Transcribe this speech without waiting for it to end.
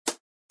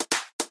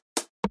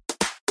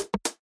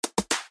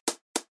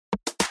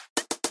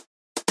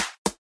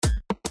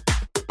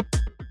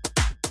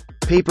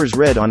Papers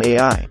read on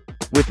AI.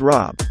 With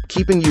Rob,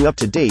 keeping you up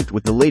to date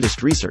with the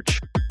latest research.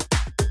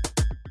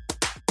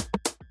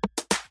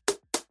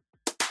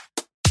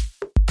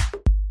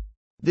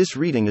 This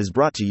reading is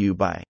brought to you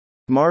by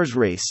Mars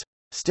Race.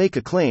 Stake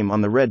a claim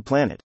on the Red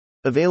Planet.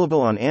 Available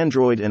on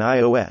Android and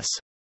iOS.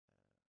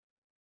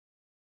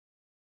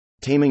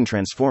 Taming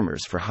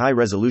Transformers for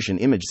High-Resolution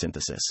Image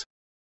Synthesis.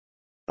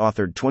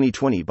 Authored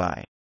 2020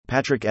 by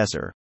Patrick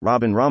Esser,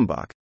 Robin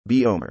Rombach,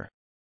 B. Omer.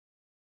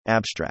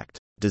 Abstract.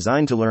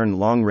 Designed to learn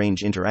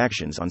long-range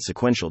interactions on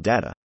sequential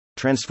data,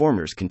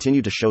 transformers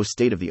continue to show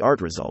state-of-the-art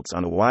results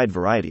on a wide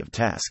variety of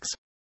tasks.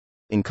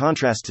 In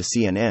contrast to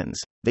CNNs,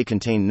 they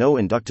contain no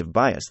inductive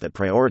bias that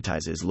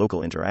prioritizes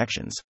local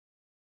interactions.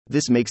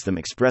 This makes them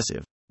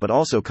expressive, but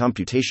also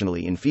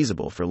computationally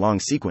infeasible for long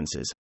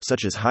sequences,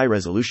 such as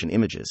high-resolution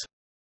images.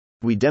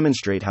 We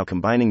demonstrate how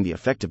combining the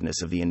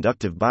effectiveness of the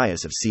inductive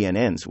bias of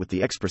CNNs with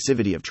the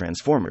expressivity of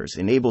transformers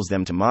enables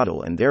them to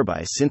model and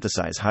thereby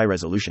synthesize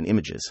high-resolution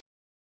images.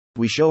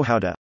 We show how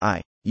to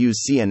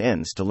use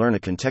CNNs to learn a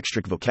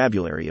contextual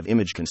vocabulary of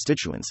image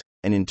constituents,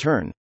 and in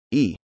turn,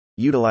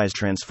 utilize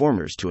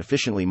transformers to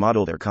efficiently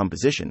model their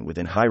composition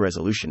within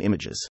high-resolution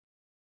images.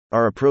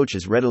 Our approach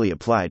is readily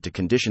applied to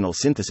conditional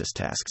synthesis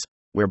tasks,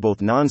 where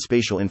both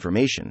non-spatial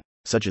information,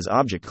 such as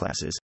object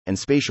classes, and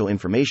spatial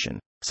information,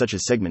 such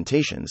as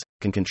segmentations,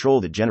 can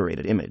control the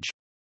generated image.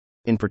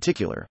 In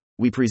particular,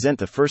 we present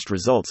the first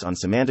results on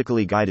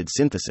semantically guided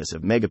synthesis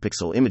of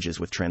megapixel images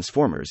with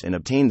transformers and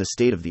obtain the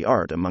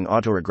state-of-the-art among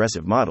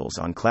autoregressive models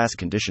on Class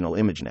Conditional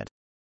ImageNet.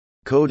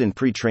 Code and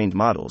pre-trained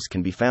models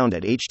can be found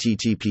at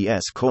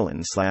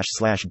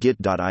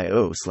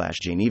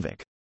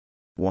https://git.io/jnevec.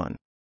 1.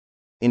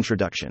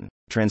 Introduction.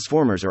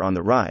 Transformers are on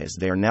the rise.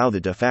 They are now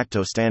the de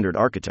facto standard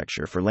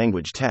architecture for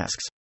language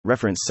tasks,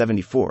 reference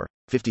 74,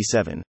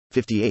 57,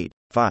 58,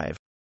 5.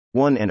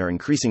 1 and are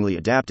increasingly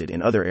adapted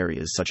in other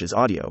areas such as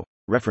audio,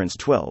 reference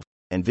 12,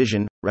 and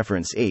vision,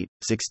 reference 8,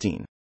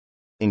 16.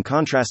 In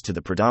contrast to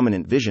the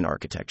predominant vision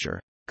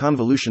architecture,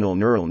 convolutional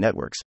neural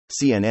networks,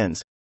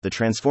 CNNs, the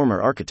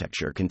transformer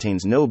architecture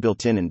contains no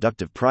built-in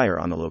inductive prior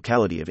on the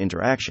locality of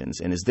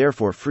interactions and is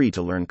therefore free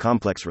to learn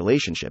complex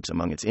relationships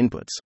among its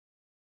inputs.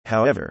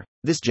 However,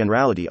 this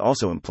generality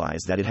also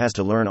implies that it has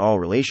to learn all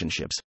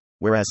relationships,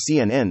 whereas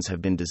CNNs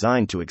have been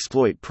designed to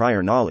exploit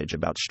prior knowledge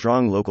about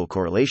strong local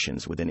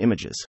correlations within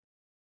images.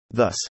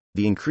 Thus,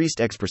 the increased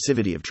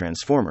expressivity of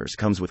transformers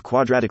comes with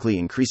quadratically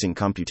increasing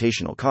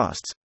computational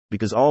costs,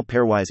 because all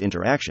pairwise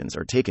interactions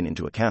are taken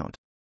into account.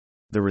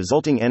 The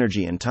resulting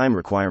energy and time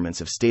requirements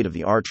of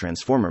state-of-the-art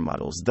transformer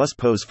models thus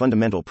pose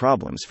fundamental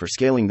problems for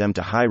scaling them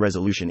to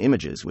high-resolution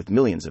images with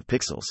millions of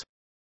pixels.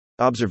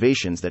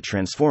 Observations that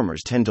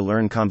transformers tend to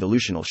learn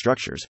convolutional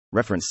structures,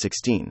 reference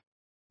 16.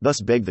 Thus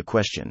beg the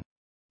question: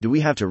 do we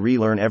have to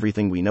relearn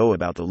everything we know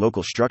about the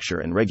local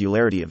structure and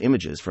regularity of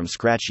images from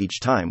scratch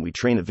each time we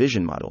train a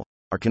vision model,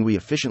 or can we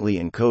efficiently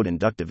encode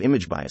inductive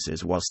image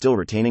biases while still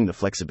retaining the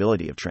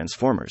flexibility of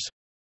transformers?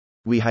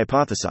 We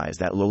hypothesize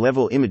that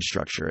low-level image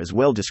structure is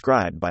well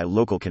described by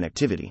local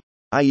connectivity,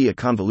 i.e. a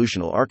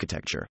convolutional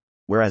architecture,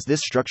 whereas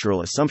this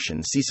structural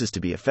assumption ceases to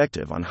be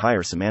effective on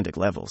higher semantic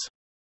levels.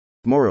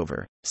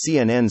 Moreover,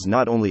 CNNs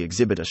not only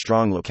exhibit a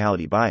strong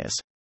locality bias,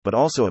 but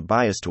also a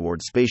bias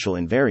toward spatial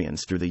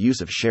invariance through the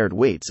use of shared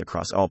weights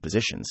across all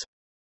positions.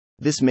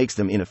 This makes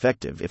them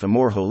ineffective if a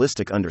more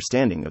holistic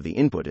understanding of the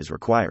input is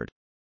required.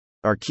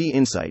 Our key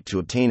insight to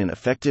obtain an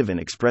effective and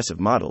expressive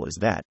model is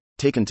that,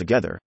 taken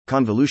together,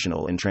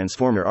 convolutional and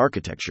transformer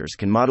architectures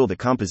can model the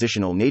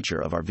compositional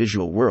nature of our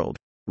visual world,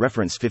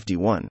 reference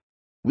 51.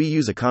 We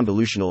use a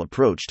convolutional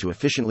approach to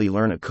efficiently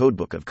learn a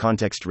codebook of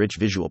context-rich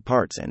visual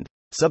parts and,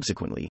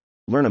 subsequently,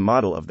 learn a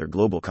model of their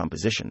global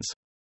compositions.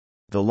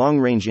 The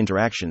long-range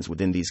interactions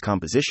within these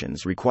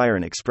compositions require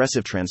an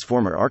expressive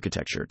transformer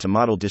architecture to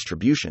model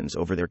distributions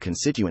over their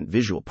constituent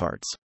visual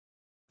parts.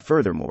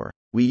 Furthermore,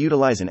 we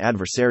utilize an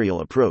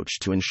adversarial approach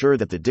to ensure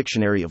that the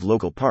dictionary of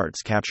local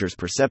parts captures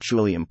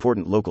perceptually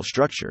important local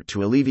structure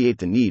to alleviate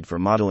the need for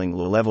modeling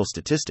low-level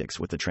statistics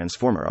with the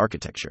transformer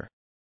architecture.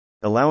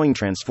 Allowing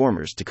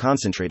transformers to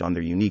concentrate on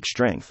their unique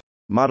strength,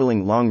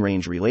 modeling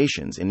long-range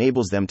relations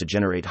enables them to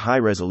generate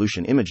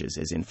high-resolution images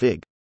as in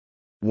Fig.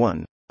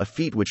 1. A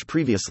feat which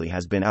previously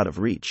has been out of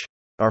reach.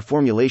 Our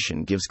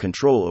formulation gives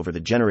control over the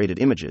generated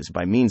images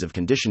by means of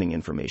conditioning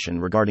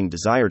information regarding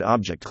desired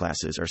object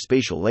classes or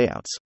spatial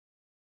layouts.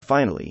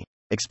 Finally,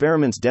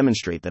 experiments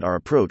demonstrate that our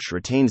approach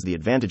retains the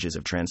advantages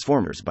of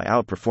transformers by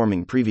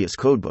outperforming previous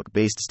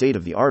codebook-based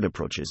state-of-the-art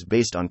approaches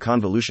based on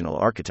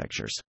convolutional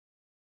architectures.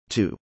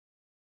 2.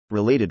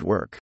 Related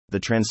work. The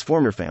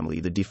transformer family.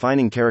 The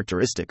defining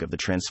characteristic of the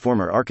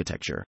transformer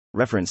architecture,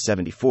 reference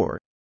 74,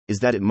 is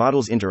that it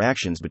models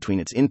interactions between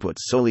its inputs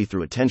solely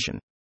through attention,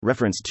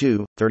 reference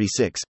 2,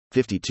 36,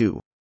 52,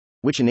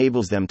 which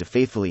enables them to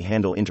faithfully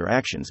handle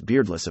interactions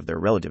beardless of their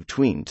relative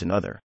tween to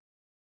another.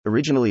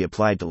 Originally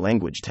applied to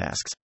language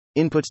tasks,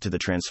 inputs to the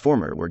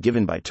transformer were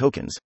given by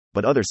tokens,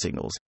 but other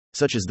signals,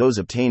 such as those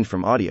obtained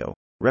from audio,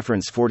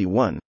 reference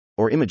 41,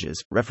 or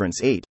images,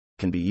 reference 8,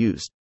 can be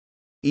used.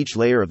 Each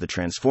layer of the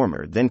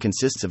transformer then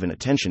consists of an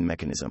attention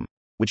mechanism,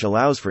 which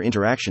allows for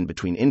interaction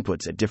between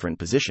inputs at different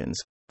positions,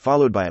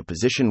 followed by a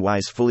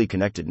position-wise fully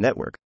connected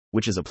network,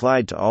 which is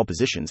applied to all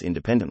positions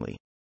independently.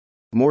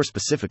 More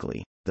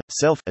specifically, the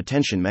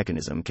self-attention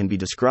mechanism can be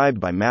described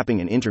by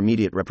mapping an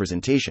intermediate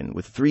representation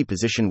with 3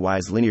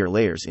 position-wise linear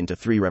layers into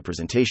 3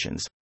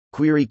 representations,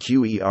 query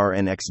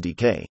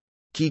QERNXDK,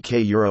 key K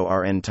euro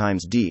RN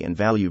times D and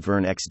value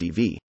Vern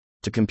XDV,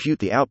 to compute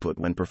the output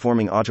when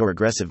performing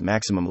autoregressive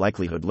maximum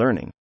likelihood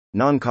learning.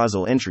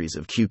 Non-causal entries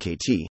of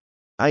QKT,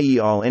 i.e.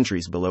 all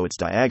entries below its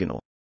diagonal,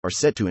 are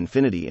set to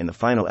infinity, and the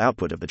final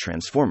output of the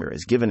transformer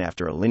is given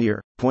after a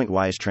linear,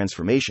 point-wise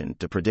transformation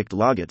to predict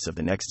logits of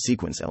the next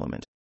sequence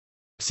element.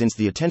 Since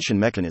the attention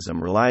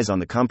mechanism relies on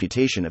the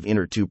computation of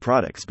inner 2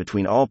 products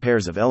between all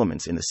pairs of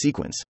elements in the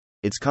sequence,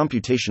 its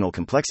computational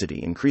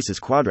complexity increases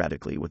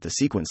quadratically with the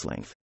sequence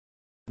length.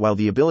 While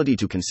the ability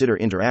to consider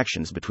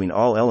interactions between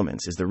all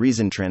elements is the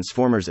reason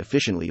transformers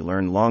efficiently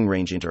learn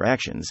long-range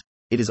interactions,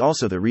 it is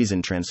also the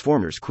reason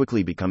transformers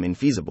quickly become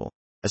infeasible,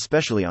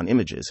 especially on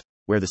images,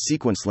 where the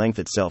sequence length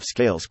itself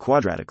scales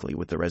quadratically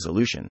with the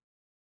resolution.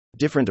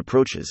 Different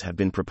approaches have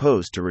been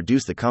proposed to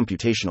reduce the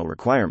computational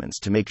requirements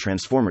to make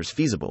transformers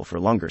feasible for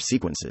longer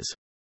sequences.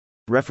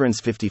 Reference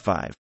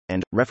 55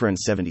 and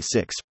reference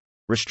 76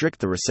 restrict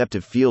the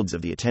receptive fields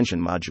of the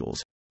attention modules,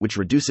 which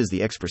reduces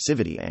the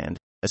expressivity and,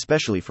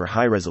 especially for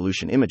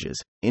high-resolution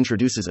images,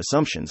 introduces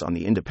assumptions on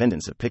the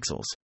independence of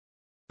pixels.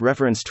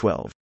 Reference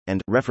 12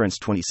 and reference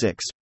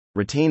 26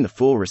 retain the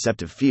full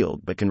receptive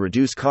field but can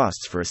reduce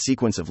costs for a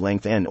sequence of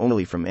length n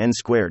only from n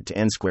squared to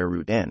n square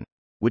root n,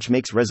 which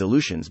makes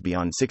resolutions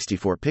beyond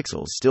 64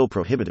 pixels still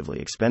prohibitively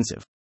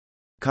expensive.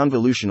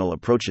 Convolutional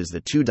approaches the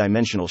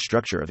 2-dimensional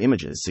structure of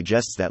images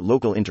suggests that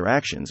local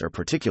interactions are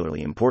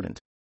particularly important.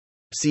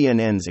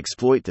 CNNs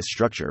exploit this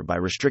structure by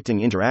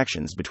restricting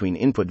interactions between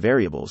input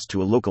variables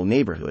to a local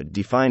neighborhood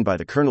defined by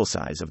the kernel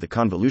size of the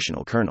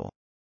convolutional kernel.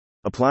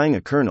 Applying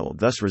a kernel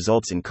thus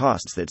results in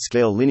costs that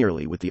scale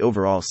linearly with the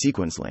overall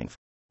sequence length,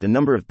 the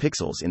number of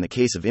pixels in the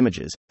case of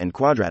images, and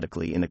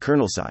quadratically in the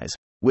kernel size,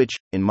 which,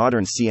 in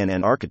modern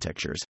CNN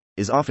architectures,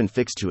 is often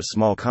fixed to a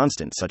small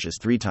constant such as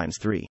 3 times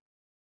 3.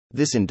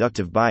 This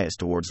inductive bias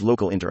towards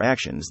local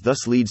interactions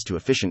thus leads to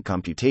efficient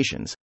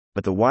computations,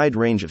 but the wide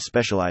range of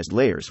specialized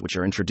layers which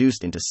are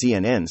introduced into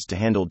CNNs to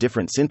handle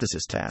different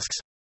synthesis tasks,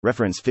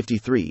 reference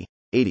 53,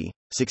 80,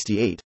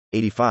 68,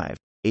 85,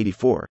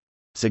 84,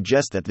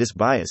 suggest that this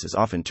bias is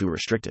often too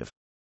restrictive.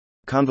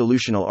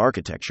 Convolutional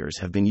architectures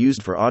have been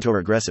used for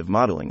autoregressive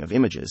modeling of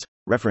images,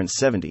 reference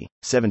 70,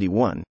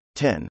 71,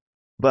 10,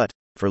 but,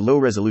 for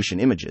low-resolution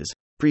images,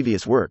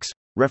 previous works,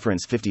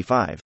 reference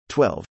 55,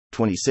 12,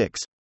 26,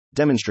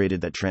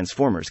 demonstrated that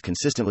transformers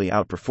consistently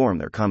outperform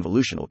their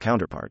convolutional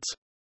counterparts.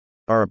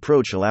 Our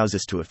approach allows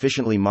us to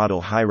efficiently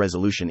model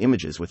high-resolution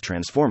images with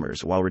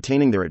transformers while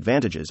retaining their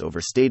advantages over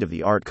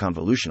state-of-the-art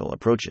convolutional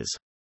approaches.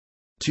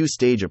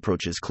 2-stage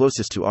approaches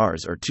closest to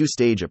ours are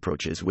 2-stage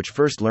approaches which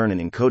first learn an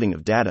encoding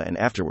of data and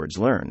afterwards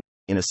learn,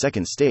 in a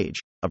second stage,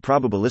 a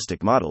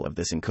probabilistic model of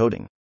this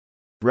encoding.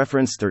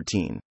 Reference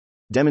 13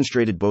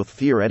 demonstrated both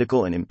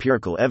theoretical and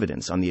empirical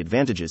evidence on the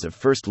advantages of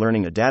first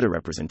learning a data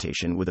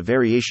representation with a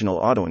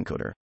variational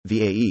autoencoder,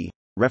 VAE,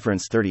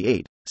 reference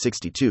 38,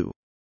 62,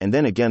 and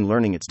then again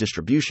learning its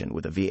distribution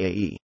with a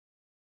VAE.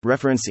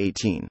 Reference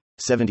 18,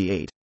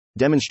 78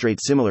 demonstrate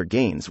similar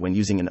gains when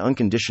using an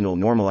unconditional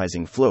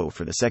normalizing flow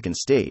for the second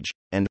stage,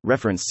 and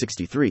reference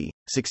 63,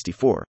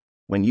 64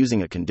 when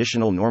using a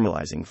conditional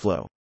normalizing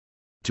flow.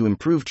 To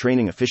improve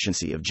training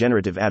efficiency of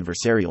generative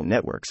adversarial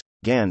networks,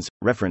 GANs,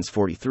 reference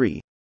 43,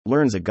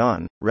 learns a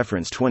GAN,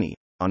 reference 20,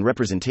 on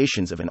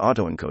representations of an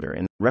autoencoder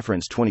and,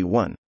 reference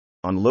 21,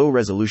 on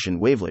low-resolution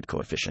wavelet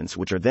coefficients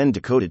which are then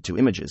decoded to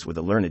images with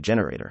a learned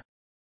generator.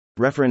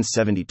 Reference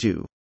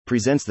 72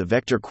 presents the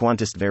vector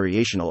quantist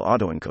variational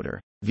autoencoder,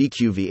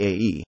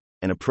 VQVAE,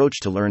 an approach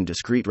to learn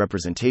discrete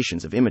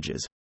representations of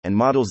images, and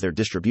models their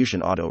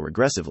distribution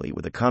auto-regressively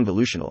with a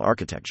convolutional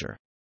architecture.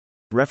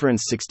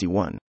 Reference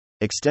 61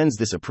 extends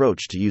this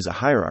approach to use a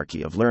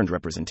hierarchy of learned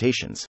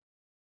representations.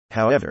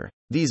 However,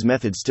 these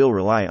methods still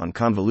rely on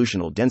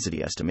convolutional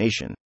density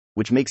estimation,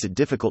 which makes it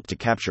difficult to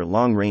capture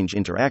long-range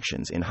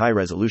interactions in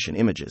high-resolution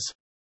images.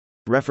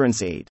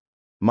 Reference 8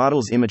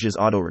 models images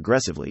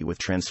autoregressively with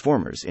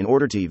transformers in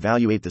order to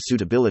evaluate the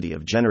suitability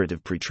of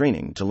generative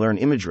pre-training to learn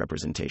image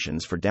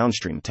representations for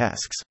downstream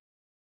tasks.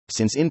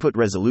 Since input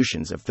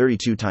resolutions of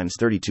 32 ×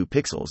 32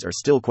 pixels are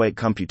still quite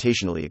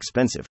computationally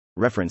expensive,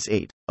 reference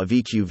 8, a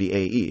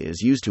VQVAE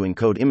is used to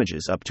encode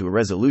images up to a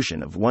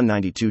resolution of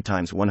 192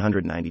 ×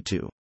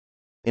 192.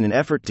 In an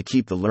effort to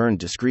keep the learned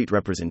discrete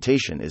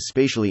representation as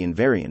spatially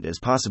invariant as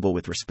possible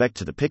with respect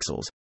to the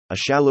pixels, a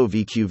shallow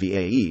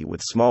VQVAE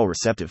with small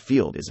receptive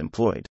field is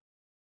employed.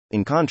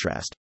 In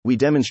contrast, we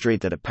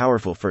demonstrate that a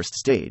powerful first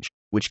stage,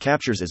 which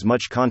captures as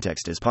much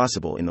context as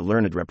possible in the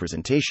learned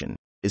representation,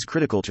 is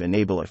critical to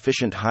enable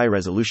efficient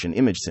high-resolution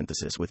image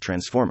synthesis with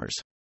transformers.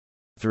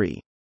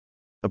 3.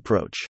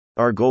 Approach.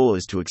 Our goal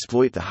is to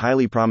exploit the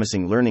highly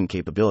promising learning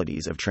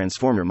capabilities of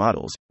transformer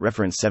models,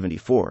 reference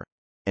 74,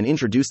 and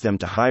introduced them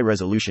to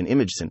high-resolution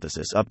image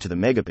synthesis up to the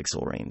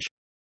megapixel range.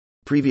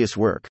 Previous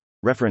work,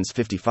 reference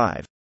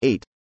 55,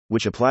 8,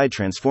 which applied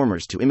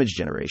transformers to image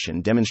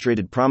generation,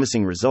 demonstrated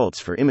promising results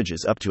for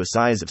images up to a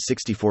size of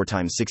 64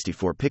 x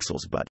 64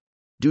 pixels but,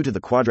 due to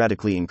the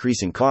quadratically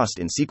increasing cost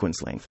in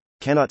sequence length,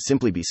 cannot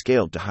simply be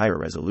scaled to higher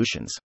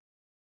resolutions.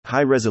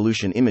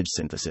 High-resolution image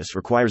synthesis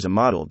requires a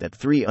model that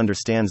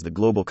understands the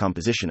global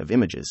composition of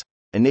images,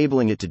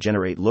 enabling it to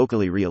generate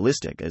locally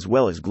realistic as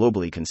well as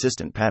globally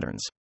consistent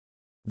patterns.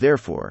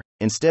 Therefore,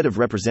 instead of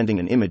representing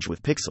an image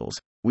with pixels,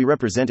 we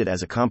represent it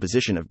as a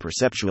composition of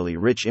perceptually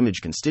rich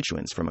image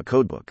constituents from a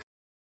codebook.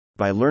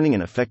 By learning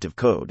an effective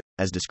code,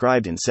 as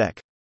described in Sec.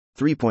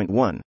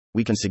 3.1,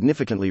 we can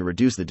significantly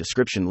reduce the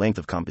description length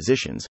of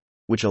compositions,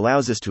 which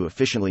allows us to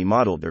efficiently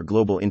model their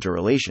global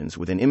interrelations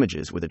within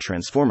images with a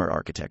transformer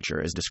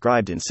architecture as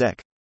described in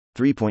Sec.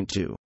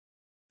 3.2.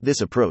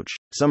 This approach,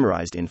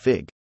 summarized in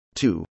Fig.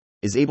 2,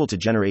 is able to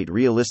generate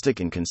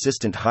realistic and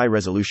consistent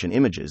high-resolution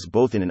images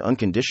both in an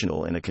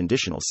unconditional and a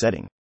conditional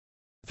setting.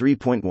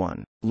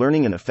 3.1.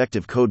 Learning an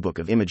effective codebook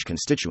of image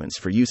constituents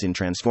for use in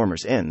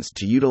transformers ends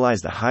to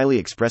utilize the highly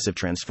expressive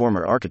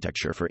transformer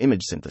architecture for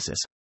image synthesis.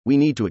 We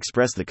need to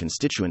express the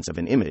constituents of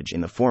an image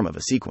in the form of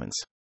a sequence.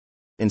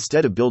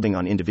 Instead of building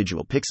on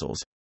individual pixels,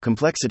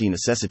 complexity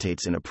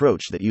necessitates an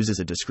approach that uses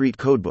a discrete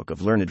codebook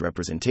of learned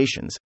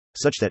representations,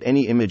 such that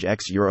any image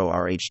x euro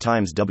rh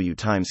times w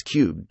times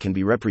cubed can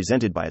be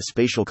represented by a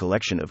spatial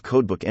collection of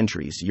codebook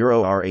entries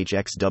euro rh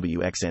x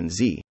w x n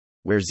z,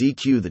 where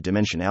zq the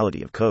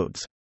dimensionality of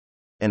codes.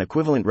 An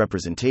equivalent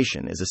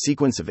representation is a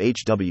sequence of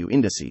HW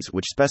indices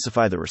which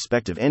specify the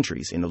respective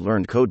entries in the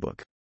learned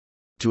codebook.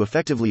 To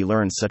effectively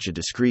learn such a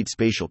discrete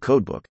spatial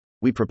codebook,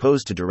 we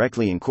propose to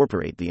directly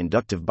incorporate the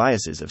inductive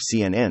biases of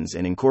CNNs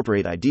and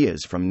incorporate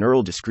ideas from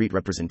neural discrete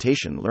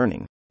representation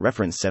learning,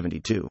 reference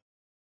 72.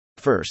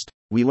 First,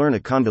 we learn a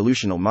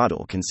convolutional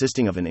model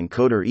consisting of an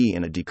encoder E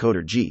and a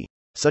decoder G,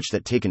 such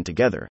that taken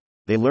together,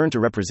 they learn to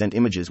represent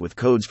images with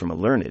codes from a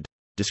learned,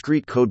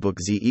 discrete codebook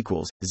Z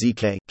equals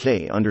ZK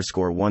K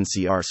underscore 1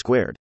 CR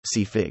squared,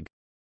 see Fig.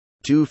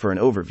 2 for an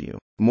overview.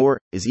 More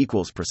is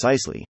equals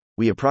precisely,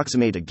 we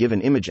approximate a given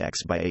image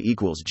X by A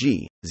equals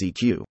G,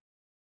 ZQ.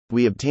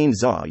 We obtain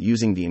ZA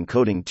using the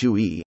encoding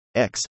 2E,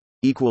 X,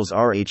 equals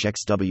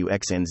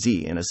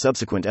RHXWXNZ and a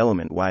subsequent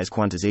element-wise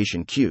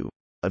quantization Q,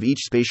 of each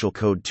spatial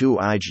code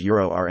 2I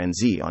euro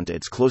RNZ onto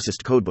its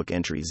closest codebook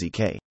entry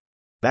ZK.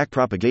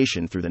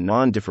 Backpropagation through the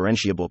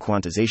non-differentiable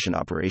quantization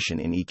operation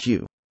in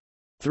EQ.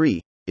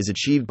 3, is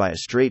achieved by a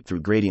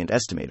straight-through gradient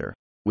estimator,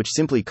 which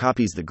simply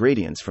copies the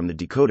gradients from the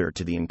decoder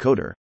to the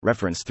encoder,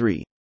 reference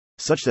 3,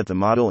 such that the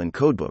model and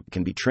codebook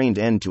can be trained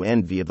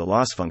end-to-end via the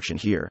loss function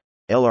here.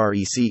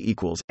 LREC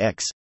equals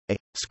X, A,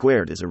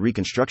 squared is a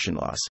reconstruction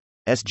loss,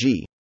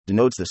 SG,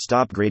 denotes the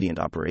stop gradient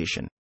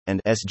operation, and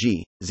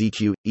SG,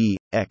 ZQ, E,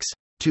 X,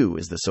 2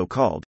 is the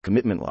so-called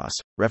commitment loss,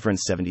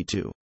 reference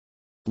 72.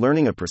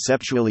 Learning a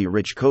perceptually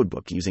rich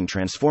codebook using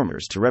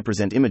transformers to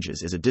represent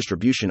images as a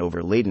distribution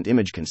over latent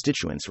image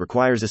constituents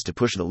requires us to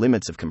push the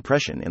limits of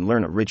compression and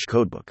learn a rich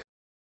codebook.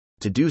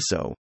 To do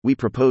so, we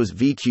propose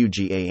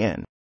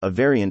VQGAN, a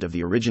variant of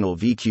the original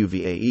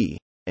VQVAE,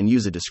 and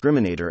use a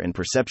discriminator and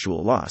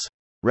perceptual loss,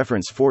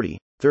 reference 40,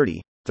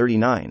 30,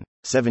 39,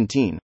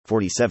 17,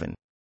 47,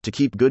 to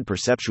keep good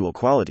perceptual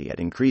quality at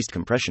increased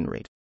compression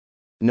rate.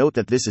 Note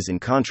that this is in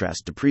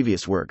contrast to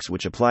previous works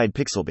which applied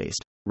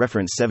pixel-based,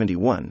 reference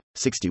 71,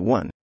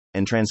 61,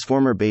 and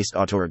transformer-based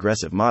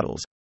autoregressive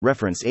models,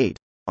 reference 8,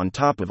 on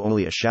top of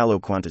only a shallow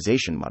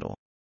quantization model.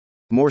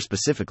 More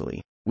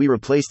specifically, we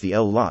replace the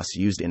L loss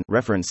used in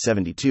reference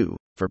 72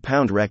 for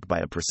pound-rec by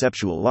a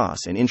perceptual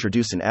loss and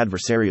introduce an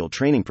adversarial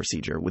training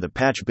procedure with a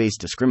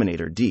patch-based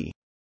discriminator D,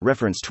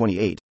 reference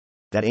 28,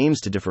 that aims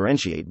to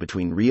differentiate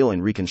between real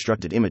and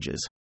reconstructed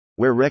images,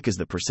 where rec is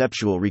the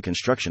perceptual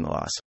reconstruction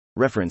loss,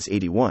 reference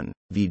 81,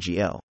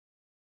 VGL,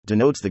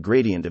 denotes the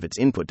gradient of its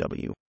input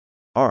W,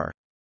 R,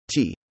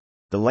 T.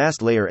 The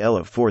last layer L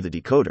of 4 the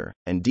decoder,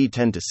 and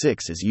D10 to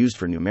 6 is used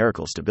for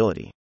numerical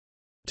stability.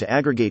 To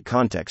aggregate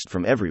context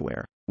from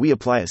everywhere, we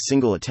apply a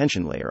single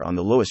attention layer on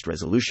the lowest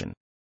resolution.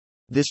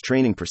 This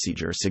training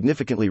procedure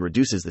significantly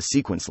reduces the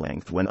sequence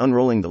length when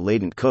unrolling the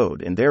latent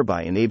code and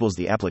thereby enables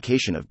the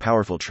application of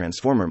powerful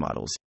transformer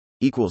models,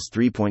 equals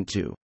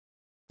 3.2.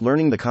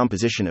 Learning the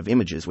composition of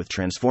images with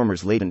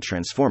transformers latent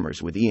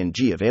transformers with E and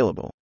G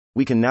available,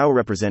 we can now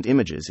represent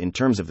images in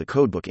terms of the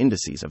codebook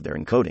indices of their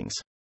encodings.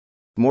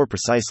 More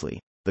precisely,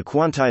 the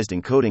quantized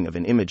encoding of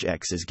an image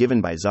X is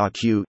given by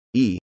ZQ,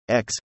 E,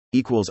 X,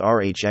 equals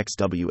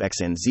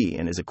RHXWXNZ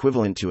and is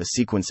equivalent to a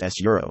sequence S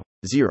euro,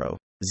 0,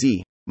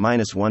 Z,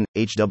 minus 1,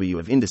 HW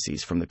of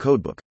indices from the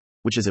codebook,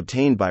 which is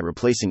obtained by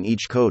replacing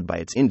each code by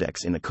its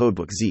index in the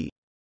codebook Z,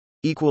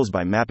 equals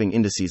by mapping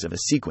indices of a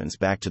sequence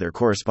back to their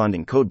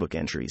corresponding codebook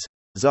entries.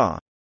 ZA,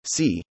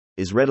 C,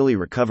 is readily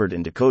recovered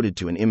and decoded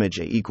to an image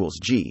A equals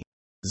G.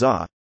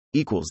 ZA,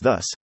 equals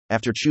thus,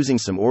 after choosing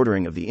some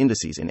ordering of the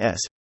indices in S,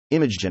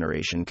 image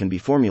generation can be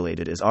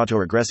formulated as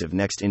autoregressive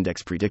next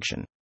index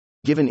prediction.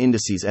 Given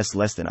indices S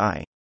less than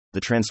I,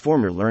 the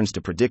transformer learns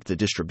to predict the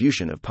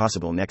distribution of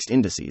possible next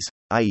indices,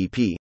 i.e.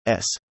 P,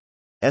 S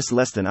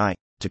less than I,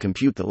 to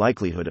compute the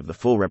likelihood of the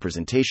full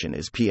representation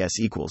is PS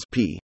equals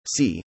P,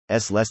 C,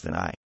 S less than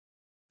I.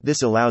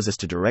 This allows us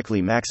to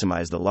directly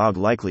maximize the log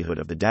likelihood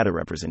of the data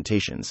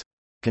representations.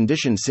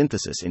 Condition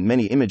synthesis. In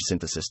many image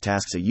synthesis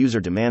tasks, a user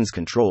demands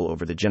control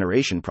over the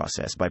generation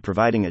process by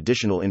providing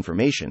additional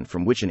information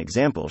from which an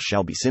example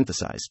shall be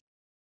synthesized.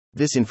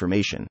 This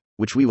information,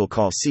 which we will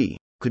call C,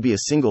 could be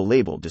a single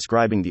label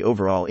describing the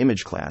overall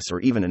image class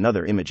or even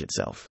another image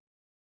itself.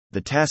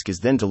 The task is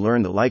then to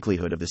learn the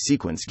likelihood of the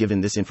sequence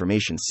given this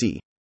information C.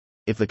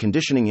 If the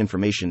conditioning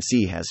information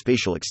C has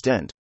spatial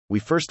extent, we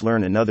first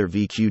learn another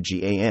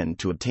VQGAN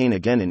to obtain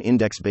again an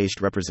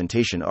index-based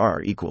representation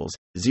R equals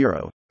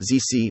 0,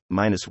 ZC,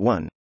 minus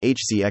 1,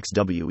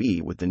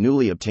 HCXWE with the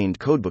newly obtained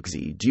codebook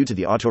Z due to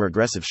the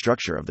autoregressive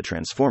structure of the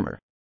transformer.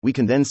 We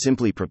can then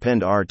simply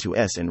prepend R to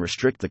S and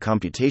restrict the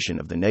computation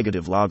of the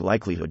negative log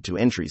likelihood to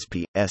entries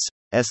P, S,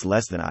 S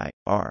less than I,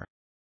 R.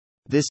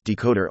 This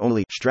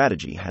decoder-only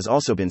strategy has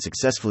also been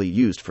successfully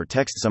used for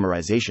text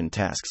summarization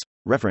tasks,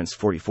 reference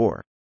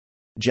 44.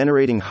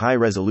 Generating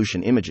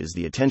high-resolution images.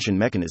 The attention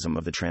mechanism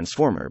of the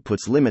transformer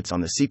puts limits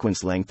on the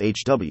sequence length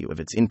HW of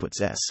its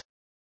inputs S.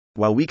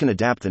 While we can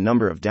adapt the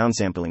number of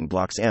downsampling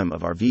blocks M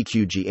of our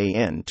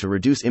VQGAN to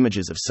reduce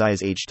images of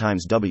size H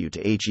times W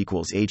to H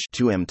equals H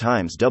 2M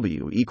times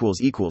W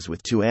equals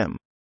with 2M,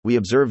 we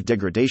observe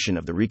degradation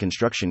of the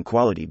reconstruction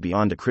quality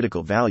beyond a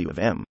critical value of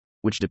M,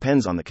 which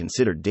depends on the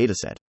considered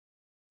dataset.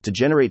 To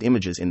generate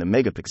images in the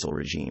megapixel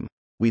regime,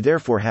 we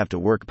therefore have to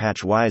work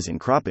patch-wise in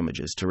crop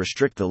images to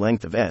restrict the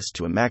length of S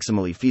to a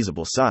maximally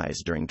feasible size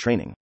during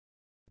training.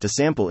 To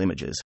sample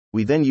images,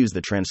 we then use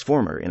the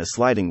transformer in a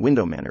sliding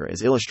window manner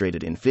as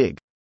illustrated in Fig.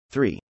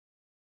 3.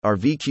 Our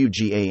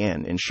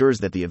VQGAN ensures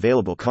that the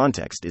available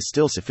context is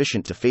still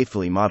sufficient to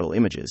faithfully model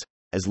images,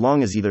 as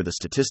long as either the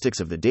statistics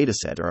of the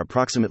dataset are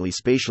approximately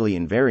spatially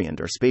invariant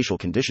or spatial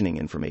conditioning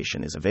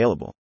information is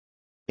available.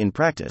 In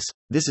practice,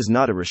 this is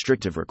not a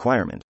restrictive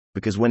requirement,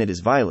 because when it is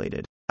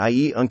violated,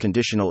 i.e.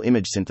 unconditional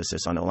image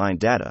synthesis on aligned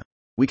data,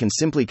 we can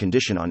simply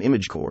condition on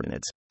image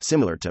coordinates,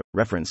 similar to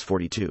reference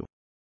 42.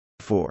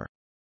 4.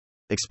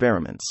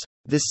 Experiments.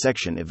 This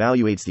section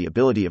evaluates the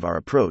ability of our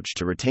approach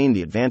to retain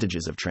the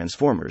advantages of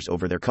transformers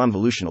over their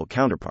convolutional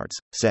counterparts,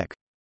 Sec.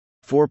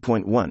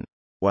 4.1,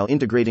 while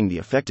integrating the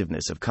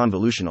effectiveness of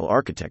convolutional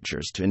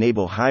architectures to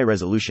enable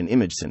high-resolution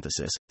image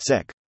synthesis,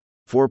 Sec.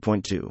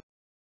 4.2.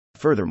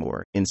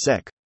 Furthermore, in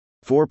Sec.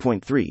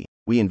 4.3,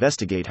 we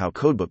investigate how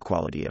codebook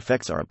quality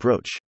affects our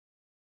approach.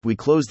 We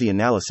close the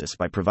analysis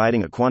by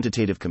providing a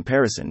quantitative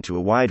comparison to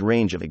a wide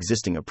range of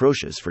existing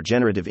approaches for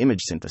generative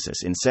image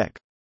synthesis in Sec.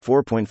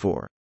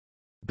 4.4.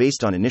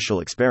 Based on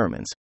initial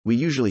experiments, we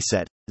usually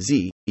set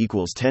Z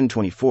equals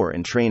 1024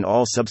 and train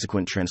all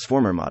subsequent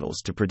transformer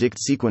models to predict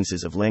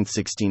sequences of length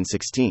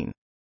 1616,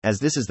 as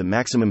this is the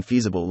maximum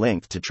feasible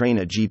length to train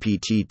a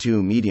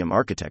GPT-2 medium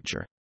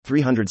architecture,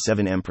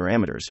 307 M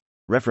parameters,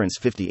 reference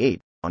 58,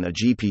 on a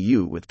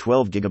GPU with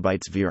 12 GB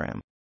VRAM.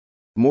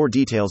 More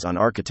details on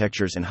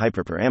architectures and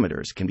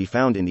hyperparameters can be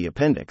found in the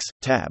appendix,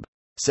 tab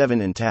 7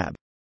 and tab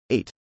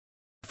 8.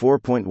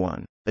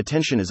 4.1.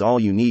 Attention is all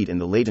you need in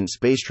the latent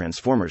space.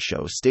 Transformers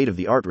show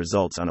state-of-the-art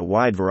results on a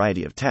wide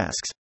variety of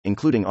tasks,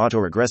 including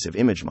autoregressive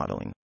image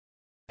modeling.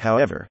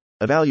 However,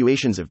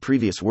 evaluations of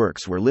previous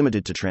works were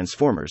limited to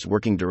transformers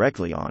working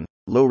directly on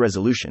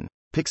low-resolution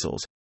pixels,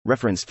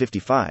 reference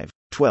 55,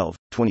 12,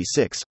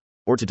 26,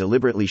 or to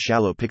deliberately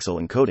shallow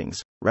pixel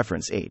encodings,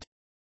 reference 8.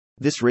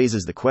 This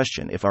raises the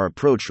question if our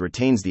approach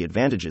retains the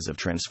advantages of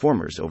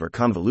transformers over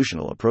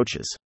convolutional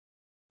approaches.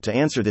 To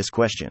answer this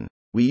question,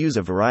 we use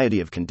a variety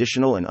of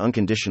conditional and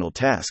unconditional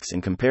tasks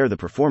and compare the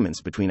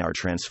performance between our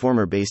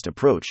transformer-based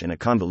approach and a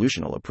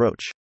convolutional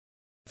approach.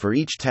 For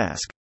each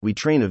task, we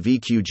train a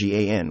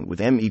VQGAN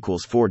with M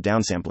equals 4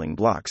 downsampling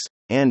blocks,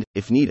 and,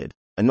 if needed,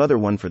 another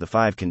one for the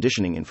 5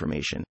 conditioning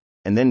information,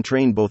 and then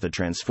train both a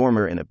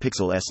transformer and a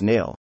pixel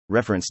S-nail,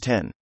 reference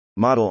 10,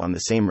 model on the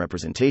same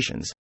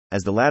representations,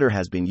 as the latter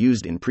has been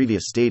used in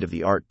previous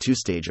state-of-the-art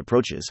two-stage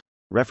approaches,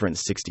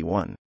 reference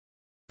 61.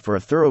 For a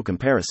thorough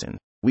comparison,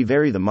 we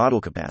vary the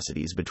model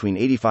capacities between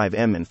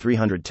 85M and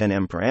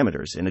 310M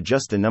parameters and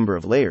adjust the number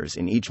of layers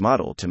in each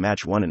model to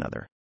match one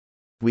another.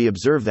 We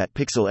observe that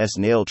Pixel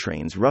S-nail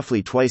trains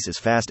roughly twice as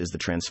fast as the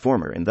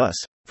transformer and thus,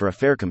 for a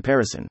fair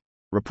comparison,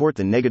 report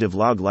the negative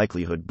log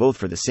likelihood both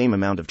for the same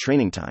amount of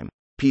training time,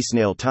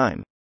 P-snail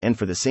time, and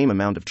for the same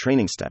amount of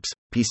training steps,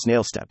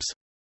 P-snail steps.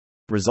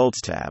 Results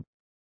tab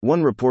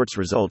 1 reports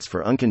results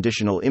for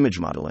unconditional image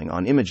modeling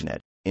on ImageNet,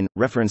 in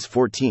reference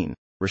 14,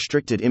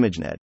 Restricted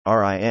ImageNet,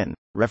 RIN,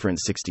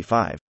 reference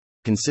 65,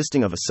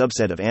 consisting of a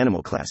subset of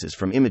animal classes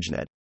from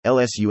ImageNet,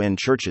 LSUN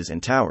churches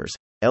and towers,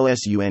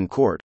 LSUN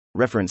court,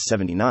 reference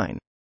 79,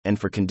 and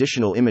for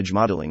conditional image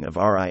modeling of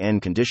RIN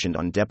conditioned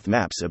on depth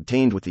maps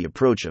obtained with the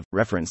approach of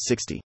reference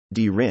 60,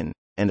 DRIN,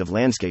 and of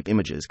landscape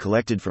images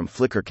collected from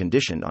Flickr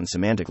conditioned on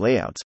semantic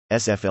layouts,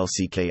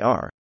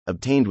 SFLCKR,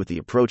 obtained with the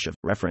approach of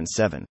reference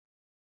 7.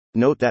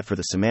 Note that for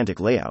the semantic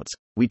layouts,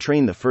 we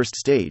train the first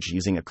stage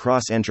using a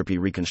cross-entropy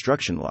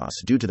reconstruction loss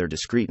due to their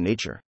discrete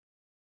nature.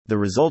 The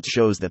result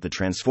shows that the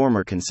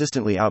transformer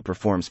consistently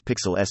outperforms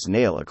Pixel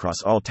S-Nail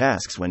across all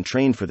tasks when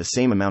trained for the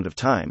same amount of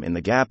time, and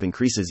the gap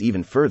increases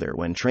even further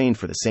when trained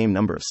for the same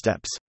number of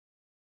steps.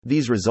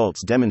 These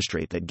results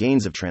demonstrate that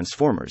gains of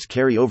transformers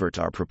carry over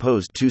to our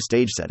proposed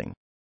two-stage setting.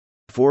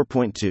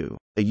 4.2.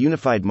 A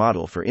unified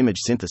model for image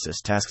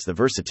synthesis tasks. The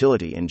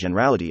versatility and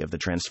generality of the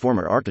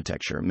transformer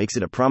architecture makes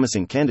it a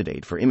promising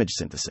candidate for image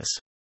synthesis.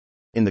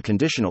 In the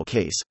conditional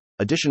case,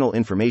 additional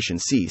information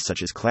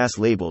such as class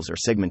labels or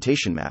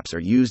segmentation maps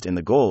are used, and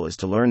the goal is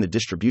to learn the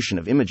distribution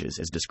of images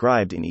as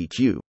described in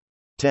EQ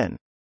 10.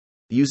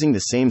 Using the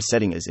same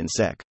setting as in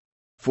Sec.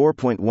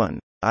 4.1,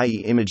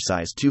 i.e. image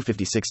size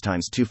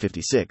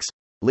 256x256,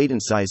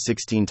 latent size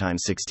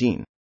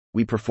 16x16,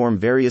 we perform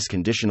various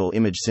conditional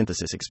image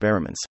synthesis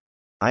experiments.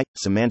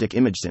 Semantic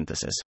image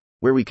synthesis,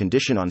 where we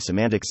condition on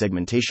semantic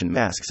segmentation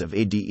masks of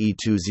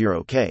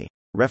ADE20K,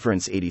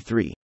 reference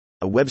 83,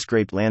 a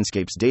web-scraped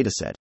landscapes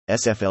dataset,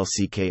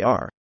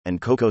 SFLCKR,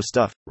 and Cocoa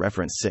Stuff,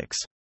 reference 6.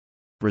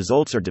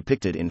 Results are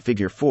depicted in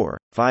Figure 4,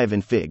 5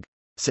 and Fig.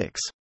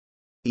 6.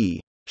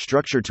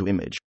 Structure to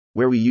image,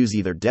 where we use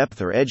either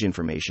depth or edge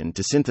information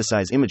to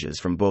synthesize images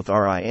from both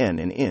RIN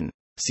and IN,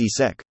 see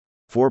Sec.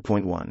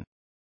 4.1.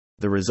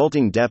 The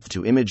resulting depth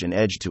to image and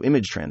edge to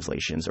image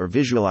translations are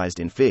visualized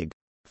in Fig.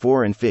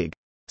 4 and Fig.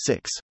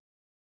 6.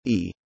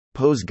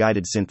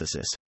 Pose-guided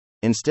synthesis.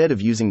 Instead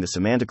of using the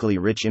semantically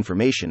rich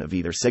information of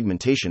either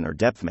segmentation or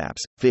depth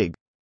maps, Fig.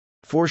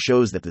 4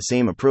 shows that the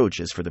same approach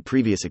as for the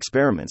previous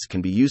experiments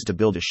can be used to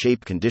build a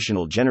shape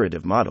conditional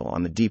generative model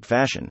on the deep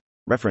fashion,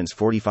 reference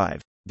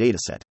 45,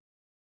 dataset.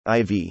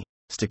 IV.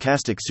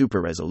 Stochastic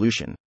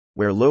super-resolution,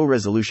 where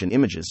low-resolution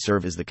images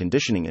serve as the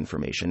conditioning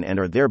information and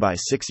are thereby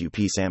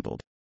 6UP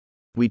sampled.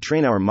 We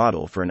train our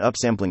model for an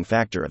upsampling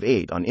factor of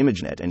 8 on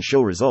ImageNet and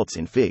show results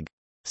in Fig.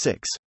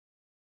 6.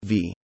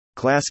 V.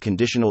 Class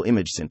conditional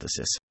image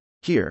synthesis.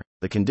 Here,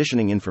 the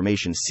conditioning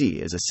information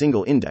C is a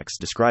single index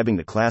describing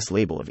the class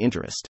label of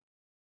interest.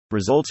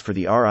 Results for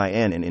the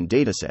RIN and IN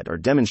dataset are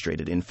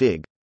demonstrated in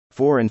Fig.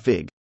 4 and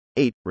Fig.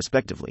 8,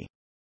 respectively.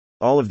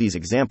 All of these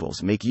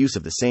examples make use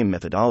of the same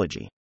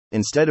methodology.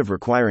 Instead of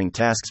requiring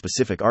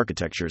task-specific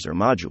architectures or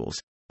modules,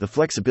 the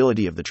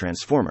flexibility of the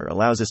transformer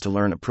allows us to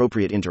learn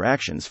appropriate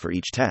interactions for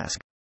each task,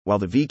 while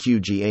the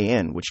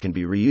VQGAN, which can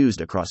be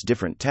reused across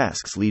different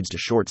tasks, leads to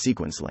short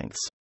sequence lengths.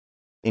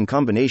 In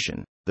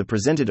combination, the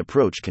presented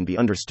approach can be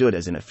understood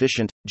as an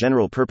efficient,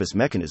 general-purpose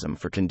mechanism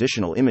for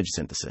conditional image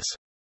synthesis.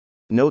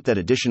 Note that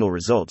additional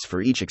results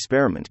for each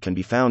experiment can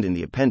be found in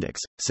the appendix,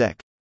 Sec.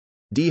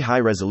 D.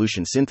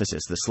 High-resolution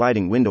synthesis. The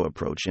sliding window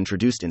approach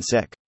introduced in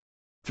Sec.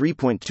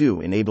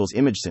 3.2 enables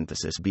image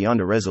synthesis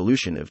beyond a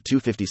resolution of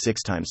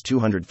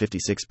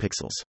 256x256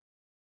 pixels.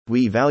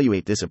 We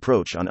evaluate this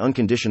approach on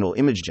unconditional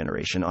image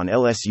generation on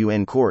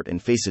LSUN Court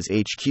and Faces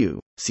HQ,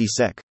 see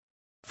Sec.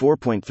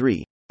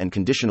 4.3, and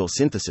conditional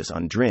synthesis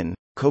on DRIN,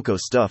 Cocoa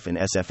Stuff and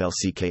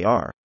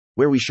SFLCKR,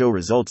 where we show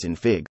results in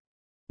Fig.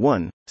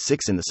 1,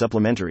 6 and the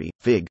supplementary,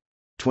 Fig.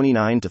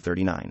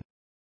 29-39.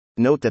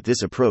 Note that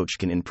this approach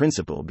can in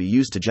principle be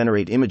used to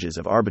generate images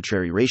of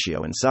arbitrary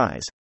ratio and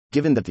size,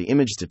 given that the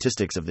image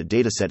statistics of the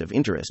dataset of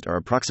interest are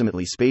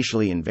approximately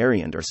spatially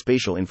invariant or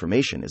spatial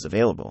information is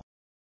available.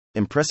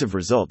 Impressive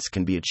results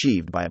can be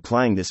achieved by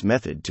applying this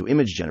method to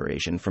image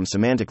generation from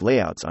semantic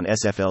layouts on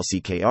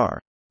SFLCKR,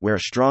 where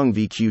a strong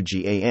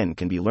VQGAN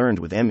can be learned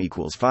with M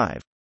equals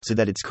 5, so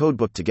that its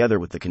codebook together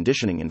with the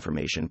conditioning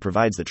information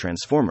provides the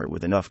transformer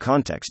with enough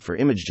context for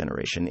image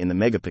generation in the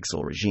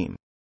megapixel regime.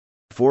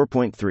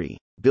 4.3.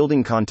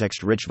 Building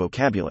context-rich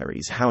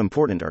vocabularies. How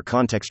important are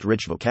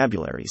context-rich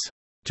vocabularies?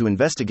 To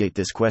investigate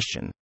this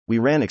question, we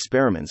ran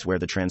experiments where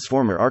the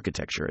transformer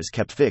architecture is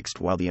kept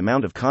fixed while the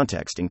amount of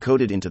context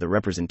encoded into the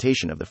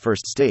representation of the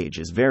first stage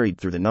is varied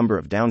through the number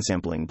of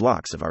downsampling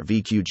blocks of our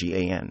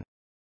VQGAN.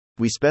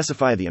 We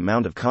specify the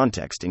amount of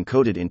context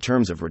encoded in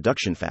terms of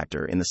reduction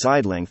factor in the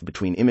side length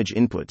between image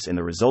inputs and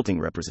the resulting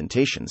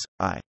representations,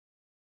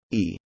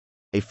 i.e.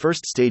 a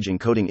first stage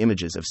encoding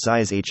images of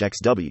size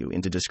hxw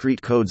into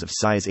discrete codes of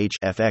size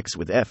hfx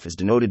with f is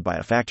denoted by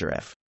a factor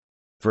f.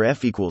 For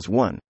f equals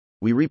 1,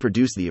 we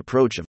reproduce the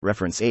approach of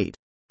reference 8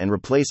 and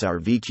replace our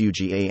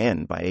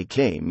VQGAN by a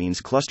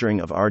k-means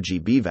clustering of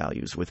RGB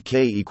values with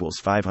k equals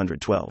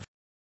 512.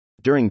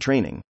 During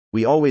training,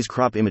 we always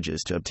crop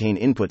images to obtain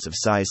inputs of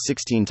size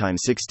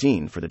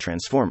 16x16 for the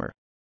transformer,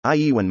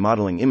 i.e. when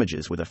modeling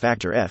images with a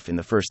factor f in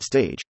the first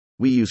stage,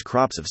 we use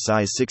crops of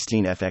size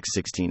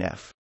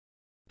 16fx16f.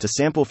 To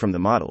sample from the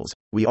models,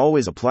 we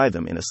always apply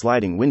them in a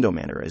sliding window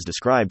manner as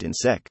described in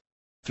Sec.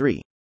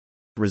 3.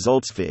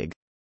 Results. Fig.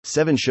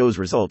 7 shows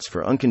results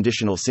for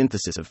unconditional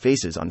synthesis of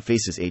faces on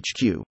Faces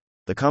HQ,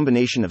 the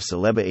combination of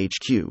Celeba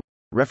HQ,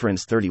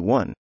 reference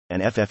 31,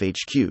 and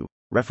FFHQ,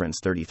 reference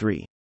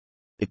 33.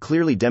 It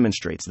clearly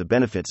demonstrates the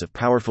benefits of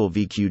powerful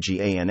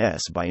VQGANs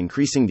by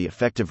increasing the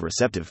effective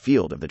receptive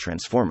field of the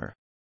transformer.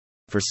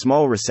 For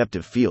small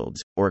receptive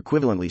fields, or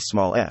equivalently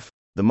small f,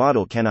 the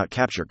model cannot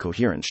capture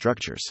coherent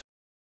structures.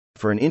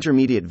 For an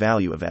intermediate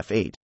value of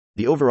f8,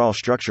 the overall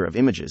structure of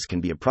images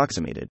can be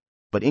approximated,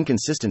 but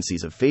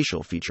inconsistencies of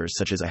facial features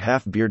such as a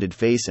half-bearded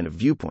face and of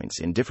viewpoints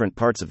in different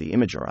parts of the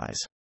image arise.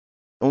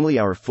 Only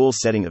our full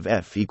setting of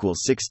f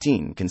equals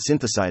 16 can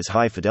synthesize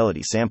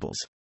high-fidelity samples.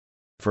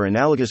 For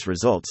analogous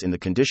results in the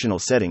conditional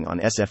setting on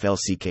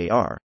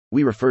SFLCKR,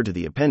 we refer to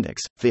the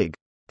appendix, Fig.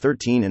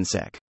 13 and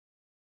Sec.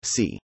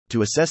 C.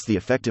 To assess the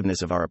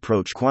effectiveness of our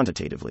approach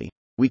quantitatively,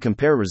 we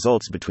compare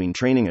results between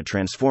training a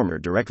transformer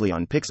directly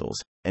on pixels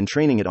and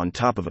training it on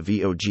top of a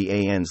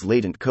VOGAN's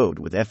latent code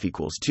with f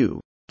equals 2,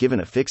 given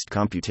a fixed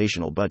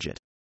computational budget.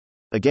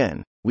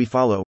 Again, we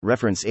follow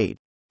reference 8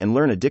 and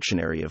learn a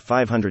dictionary of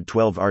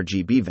 512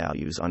 RGB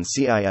values on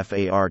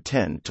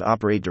CIFAR10 to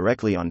operate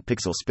directly on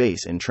pixel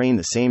space and train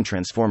the same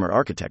transformer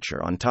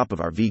architecture on top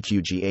of our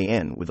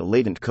VQGAN with a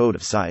latent code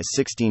of size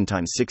 16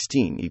 x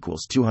 16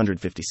 equals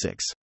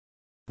 256.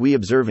 We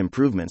observe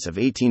improvements of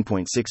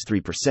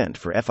 18.63%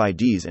 for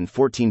FIDs and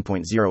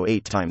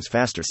 14.08 times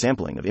faster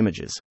sampling of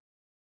images.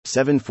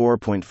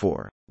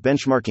 7.4.4.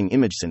 Benchmarking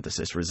image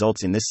synthesis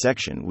results. In this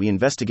section, we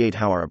investigate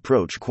how our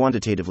approach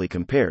quantitatively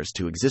compares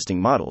to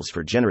existing models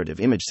for generative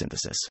image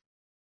synthesis.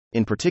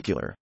 In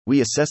particular,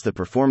 we assess the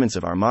performance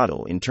of our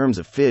model in terms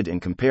of FID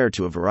and compare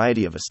to a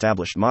variety of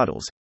established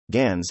models,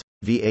 GANs,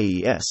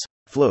 VAES,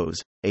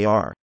 flows,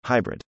 AR,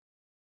 hybrid.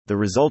 The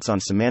results on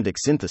semantic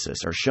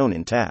synthesis are shown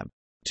in tab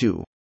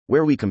 2,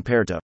 where we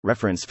compare to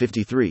reference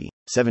 53,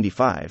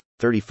 75,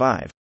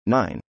 35,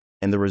 9,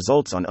 and the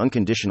results on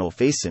unconditional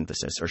face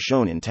synthesis are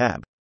shown in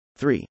tab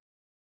 3.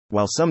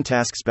 While some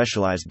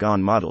task-specialized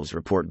GAN models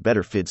report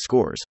better FID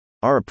scores,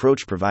 our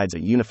approach provides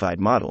a unified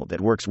model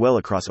that works well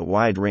across a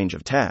wide range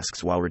of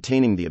tasks while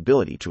retaining the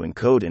ability to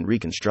encode and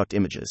reconstruct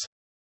images.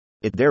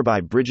 It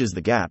thereby bridges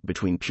the gap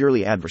between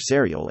purely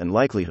adversarial and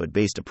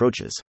likelihood-based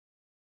approaches.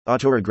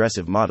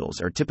 Autoregressive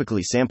models are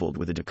typically sampled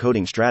with a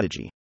decoding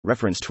strategy,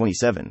 reference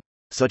 27,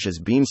 such as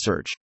beam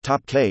search,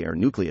 top K, or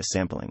nucleus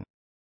sampling.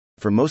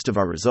 For most of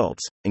our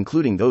results,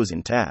 including those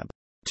in tab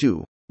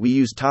 2, we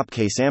use top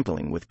K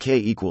sampling with K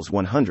equals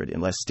 100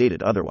 unless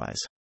stated otherwise.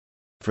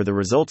 For the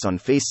results on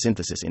face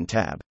synthesis in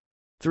tab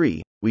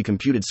 3, we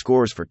computed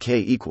scores for K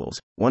equals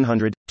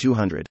 100,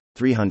 200,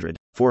 300,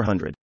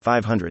 400,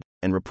 500,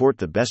 and report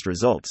the best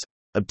results,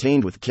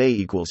 obtained with K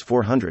equals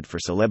 400 for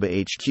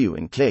Celeba HQ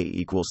and K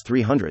equals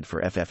 300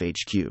 for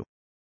FFHQ.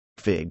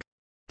 Fig.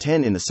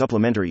 10 in the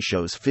supplementary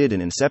shows FID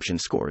and inception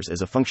scores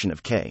as a function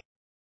of K.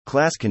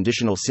 Class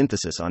conditional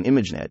synthesis on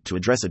ImageNet to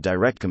address a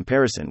direct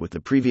comparison with the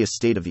previous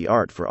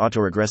state-of-the-art for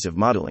autoregressive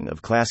modeling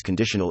of class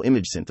conditional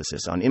image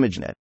synthesis on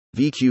ImageNet,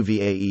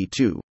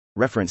 VQVAE2,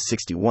 reference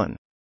 61.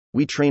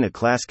 We train a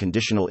class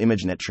conditional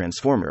ImageNet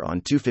transformer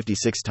on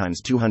 256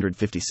 x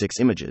 256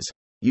 images,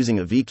 using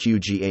a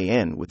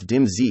VQGAN with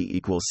DIM-Z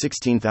equals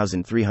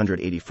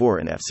 16,384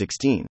 and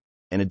F16,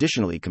 and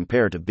additionally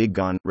compare to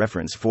BigGAN,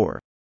 reference 4,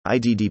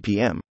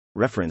 IDDPM,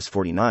 reference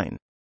 49,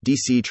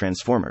 DC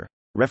transformer,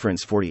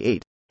 reference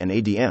 48, and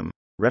ADM,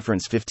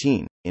 reference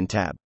 15, in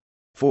tab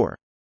 4.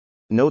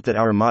 Note that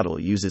our model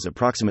uses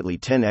approximately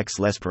 10x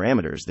less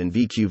parameters than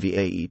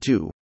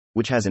VQVAE2,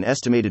 which has an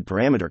estimated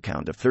parameter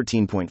count of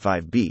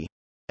 13.5 B,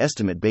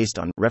 estimate based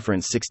on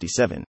reference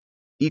 67,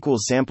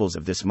 equals samples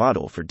of this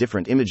model for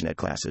different ImageNet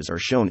classes are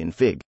shown in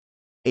Fig.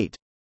 8.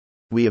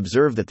 We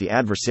observe that the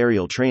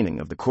adversarial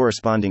training of the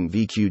corresponding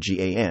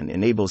VQGAN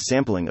enables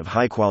sampling of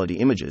high-quality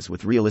images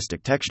with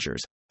realistic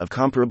textures, of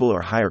comparable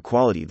or higher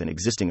quality than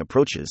existing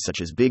approaches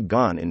such as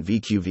BigGAN and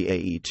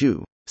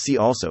VQVAE2, see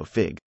also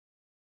Fig.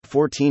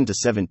 14 to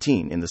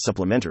 17 in the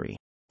supplementary.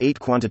 8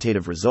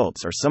 quantitative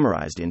results are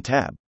summarized in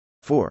tab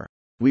 4.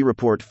 We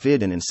report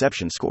FID and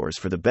inception scores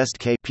for the best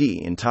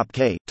K-P in top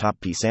K, top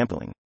P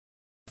sampling.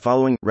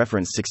 Following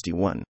reference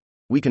 61,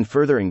 we can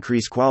further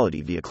increase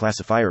quality via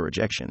classifier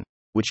rejection,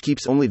 which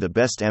keeps only the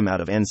best M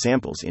out of N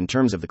samples in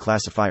terms of the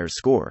classifier's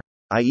score,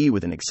 i.e.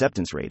 with an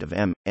acceptance rate of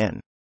M, N.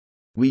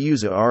 We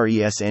use a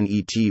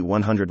RESNET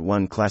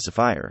 101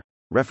 classifier,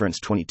 reference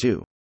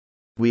 22.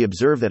 We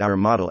observe that our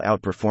model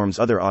outperforms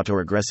other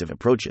autoregressive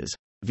approaches,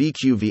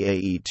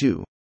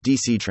 VQVAE2,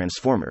 DC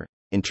transformer,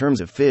 in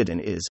terms of FID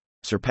and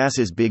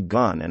surpasses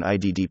BigGAN and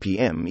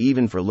IDDPM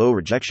even for low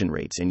rejection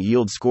rates and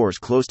yield scores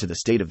close to the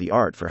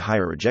state-of-the-art for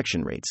higher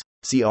rejection rates,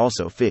 see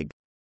also Fig.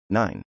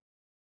 9.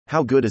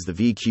 How good is the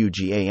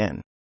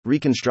VQGAN?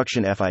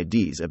 Reconstruction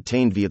FIDs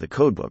obtained via the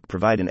codebook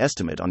provide an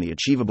estimate on the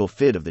achievable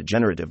FID of the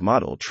generative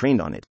model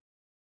trained on it.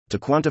 To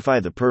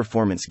quantify the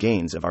performance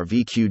gains of our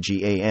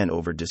VQGAN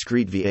over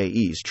discrete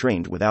VAEs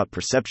trained without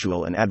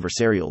perceptual and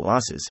adversarial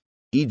losses,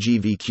 e.g.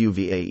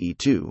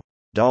 VQVAE2,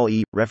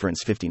 DAL-E,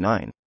 reference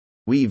 59,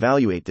 we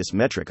evaluate this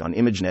metric on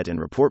ImageNet and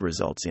report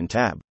results in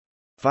tab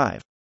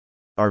 5.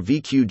 Our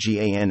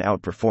VQGAN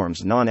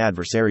outperforms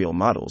non-adversarial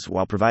models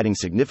while providing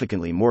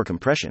significantly more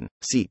compression,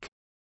 seek.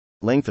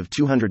 Length of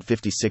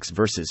 256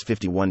 versus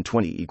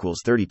 5120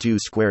 equals 32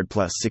 squared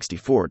plus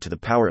 64 to the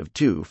power of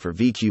 2 for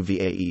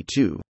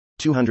VQVAE2,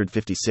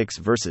 256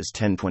 versus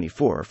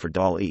 1024 for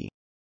DAL-E.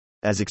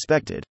 As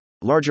expected,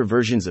 larger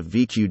versions of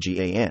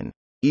VQGAN,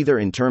 either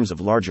in terms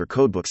of larger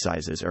codebook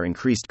sizes or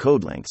increased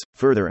code lengths,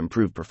 further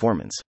improve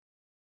performance.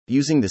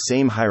 Using the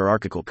same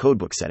hierarchical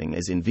codebook setting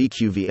as in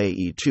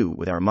VQVAE2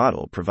 with our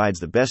model provides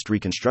the best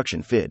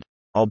reconstruction FID,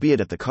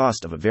 albeit at the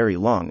cost of a very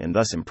long and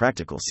thus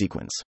impractical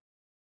sequence.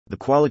 The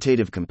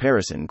qualitative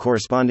comparison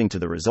corresponding to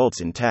the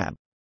results in tab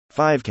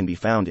 5 can be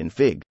found in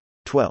Fig.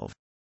 12.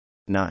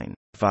 9.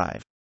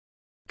 5.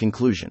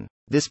 Conclusion.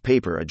 This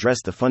paper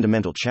addressed the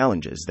fundamental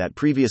challenges that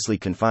previously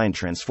confined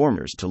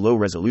transformers to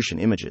low-resolution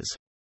images.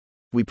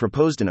 We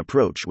proposed an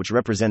approach which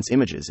represents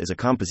images as a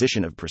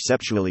composition of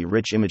perceptually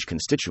rich image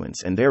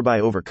constituents and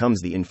thereby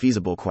overcomes the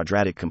infeasible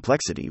quadratic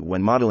complexity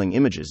when modeling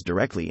images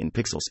directly in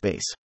pixel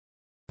space.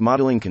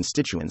 Modeling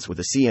constituents with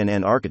a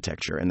CNN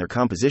architecture and their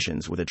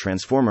compositions with a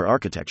transformer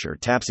architecture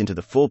taps into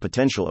the full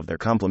potential of their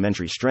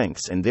complementary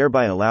strengths and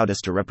thereby allowed us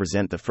to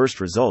represent the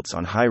first results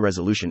on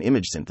high-resolution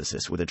image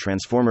synthesis with a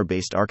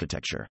transformer-based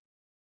architecture.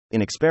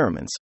 In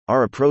experiments,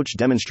 our approach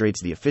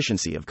demonstrates the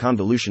efficiency of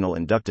convolutional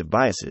inductive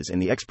biases and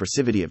the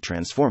expressivity of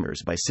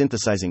transformers by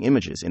synthesizing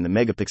images in the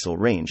megapixel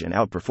range and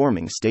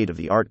outperforming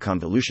state-of-the-art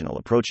convolutional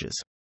approaches.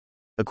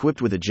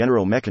 Equipped with a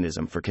general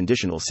mechanism for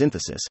conditional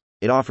synthesis,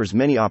 it offers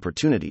many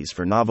opportunities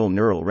for novel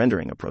neural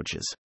rendering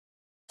approaches.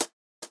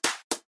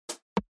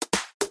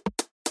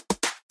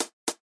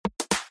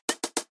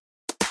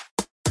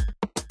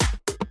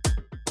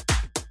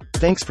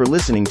 Thanks for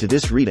listening to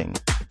this reading.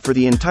 For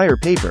the entire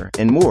paper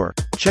and more,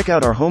 check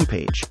out our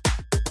homepage,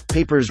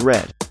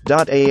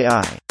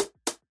 papersread.ai.